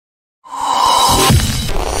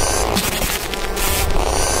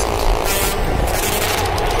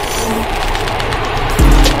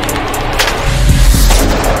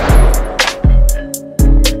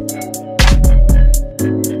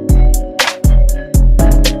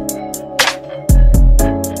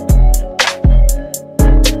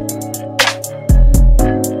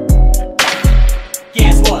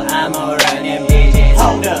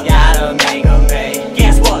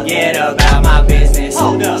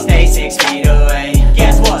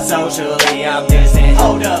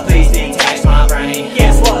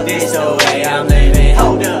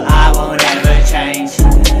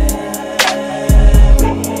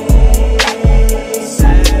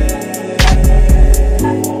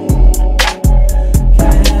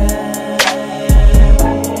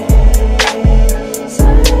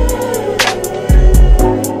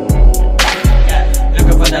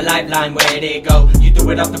line, where'd it go? You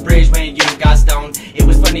threw it off the bridge when you got stoned. It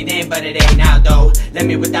was funny then, but it ain't now though. Let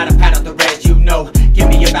me without a pad out the rest, you know. Get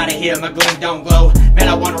me up out of here, my gleam don't glow. Man,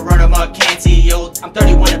 I wanna run them up, can't see you. I'm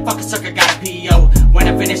 31 and fucking sucker got a P.O. When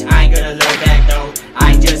I finish, I ain't gonna look back though.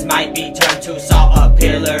 I just might be turned to salt, a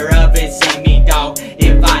pillar of it, see me dog.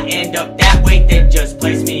 If I end up that way, then just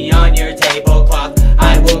place me on your tablecloth.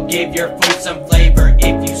 I will give your food some flavor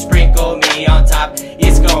if you sprinkle me on top.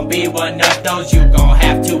 It's gonna be one of those, you gon'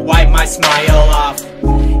 have to wipe my smile off.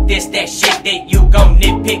 This that shit that you gon'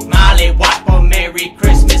 nitpick, Molly Wop for Merry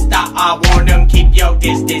Christmas. Thought I warned them, keep your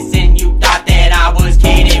distance, and you thought that I was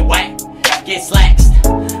kidding. Whack, get slaxed,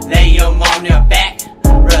 lay them on their back,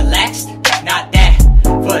 relaxed, not that.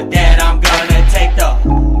 For that I'm gonna take the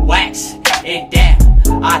wax and dab.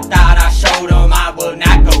 I thought I showed them I will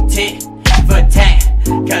not go tit for tat,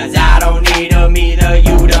 cause I don't need them either,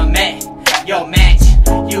 you the man, your match.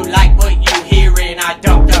 You like what you hear and I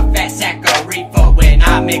dumped a fat sack of reefer when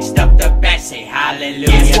I mixed up the batch, say hallelujah.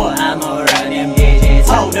 Guess what? I'ma run them digits,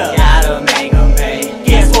 hold up, gotta make them pay.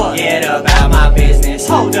 Guess what? Get about my business,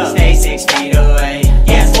 hold up, stay 6 feet away.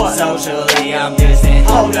 Guess what? Socially I'm distant,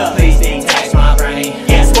 hold up, please detach my brain.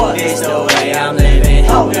 Guess what? This the way I'm living,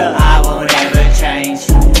 hold up, I won't ever change.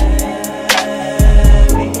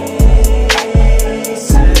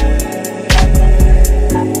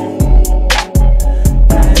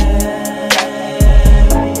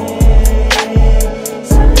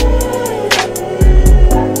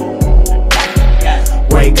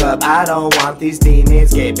 Wake up, I don't want these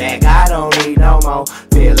demons. Get back, I don't need no more.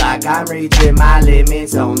 Feel like I'm reaching my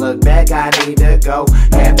limits. Don't look back, I need to go.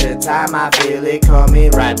 Half the time I feel it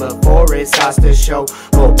coming right before it starts to show.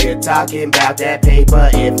 Hope you're talking about that paper.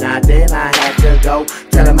 If not, then I have to go.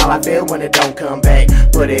 Tell them how I feel when it don't come back.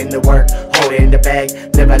 Put in the work, hold in the bag.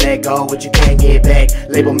 Never let go what you can't get back.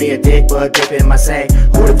 Label me a dick, but dip in my sack.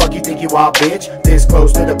 Who the fuck you think you are, bitch? This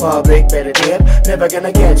close to the public, better dip. Never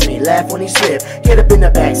gonna catch me, laugh when he slip. Get up in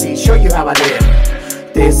the backseat, show you how I live.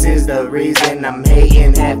 This is the reason I'm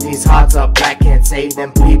hating. Half these hearts are black, can't save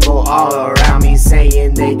them. People all around me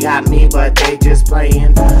saying they got me, but they just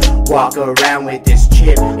playing. Walk around with this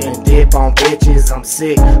chip and dip on bitches. I'm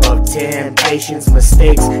sick of temptations,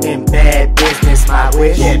 mistakes, and bad business. My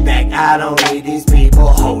wish, get back, I don't need these people.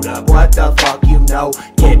 Hold up, what the fuck you know?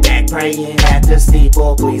 Get back, praying at the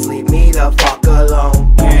steeple. Please leave me the fuck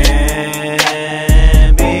alone.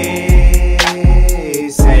 Can't be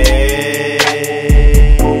saved.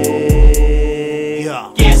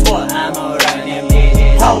 Guess what? I'ma run them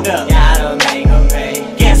digits, hold up, gotta make them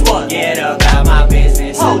pay. Guess what? Get about my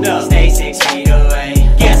business, hold up, stay 6 feet away.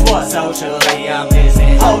 Guess what? Socially I'm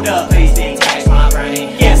distant, hold up, please think